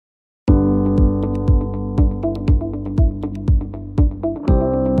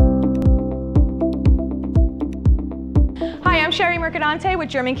I'm Sheri Mercadante with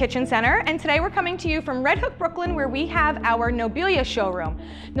German Kitchen Center, and today we're coming to you from Red Hook, Brooklyn, where we have our Nobilia showroom.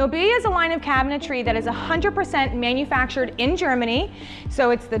 Nobilia is a line of cabinetry that is 100% manufactured in Germany.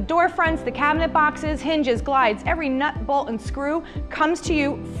 So it's the door fronts, the cabinet boxes, hinges, glides, every nut, bolt, and screw comes to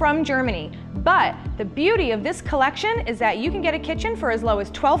you from Germany. But the beauty of this collection is that you can get a kitchen for as low as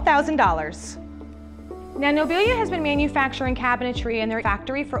 $12,000. Now, Nobilia has been manufacturing cabinetry in their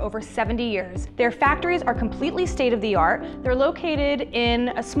factory for over 70 years. Their factories are completely state-of-the-art. They're located in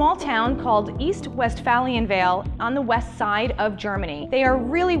a small town called East Westphalienvale on the west side of Germany. They are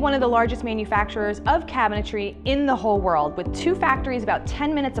really one of the largest manufacturers of cabinetry in the whole world, with two factories about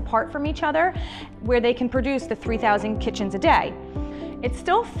 10 minutes apart from each other, where they can produce the 3,000 kitchens a day. It's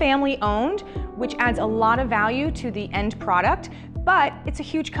still family-owned, which adds a lot of value to the end product, but it's a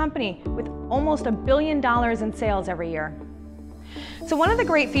huge company with almost $1 billion in sales every year. So one of the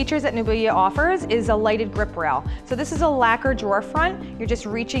great features that Nobilia offers is a lighted grip rail. So this is a lacquer drawer front. You're just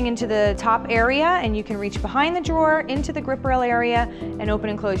reaching into the top area and you can reach behind the drawer into the grip rail area and open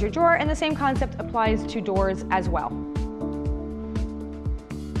and close your drawer, and the same concept applies to doors as well.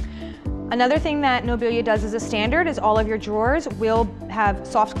 Another thing that Nobilia does as a standard is all of your drawers will have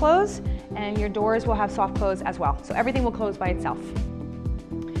soft close and your doors will have soft close as well. So everything will close by itself.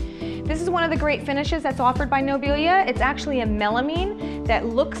 This is one of the great finishes that's offered by Nobilia. It's actually a melamine that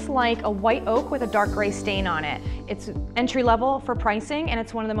looks like a white oak with a dark gray stain on it. It's entry level for pricing, and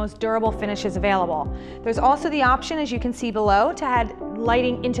it's one of the most durable finishes available. There's also the option, as you can see below, to add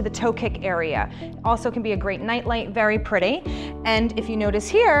lighting into the toe kick area. It also can be a great night light, very pretty. And if you notice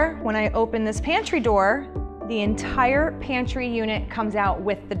here, when I open this pantry door, the entire pantry unit comes out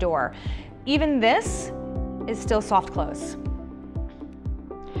with the door. Even this is still soft close.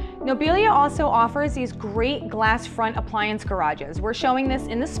 Nobilia also offers these great glass front appliance garages. We're showing this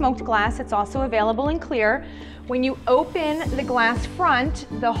in the smoked glass. It's also available in clear. When you open the glass front,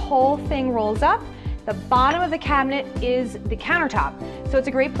 the whole thing rolls up. The bottom of the cabinet is the countertop. So it's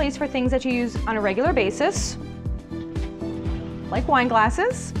a great place for things that you use on a regular basis, like wine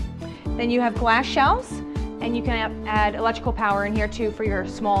glasses. Then you have glass shelves, and you can add electrical power in here too for your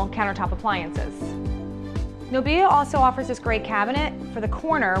small countertop appliances. Nobilia also offers this great cabinet for the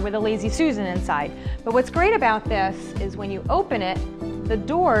corner with a Lazy Susan inside. But what's great about this is when you open it, the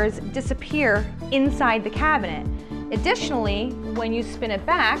doors disappear inside the cabinet. Additionally, when you spin it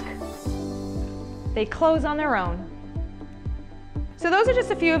back, they close on their own. So those are just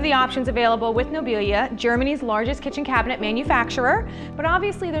a few of the options available with Nobilia, Germany's largest kitchen cabinet manufacturer. But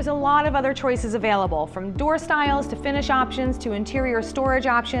obviously there's a lot of other choices available, from door styles to finish options to interior storage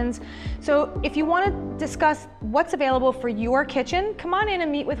options. So if you want to discuss what's available for your kitchen, come on in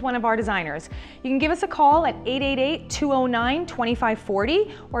and meet with one of our designers. You can give us a call at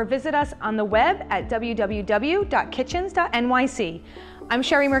 888-209-2540 or visit us on the web at www.kitchens.nyc. I'm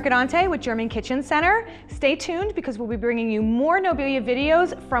Sheri Mercadante with German Kitchen Center. Stay tuned because we'll be bringing you more Nobilia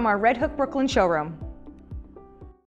videos from our Red Hook, Brooklyn showroom.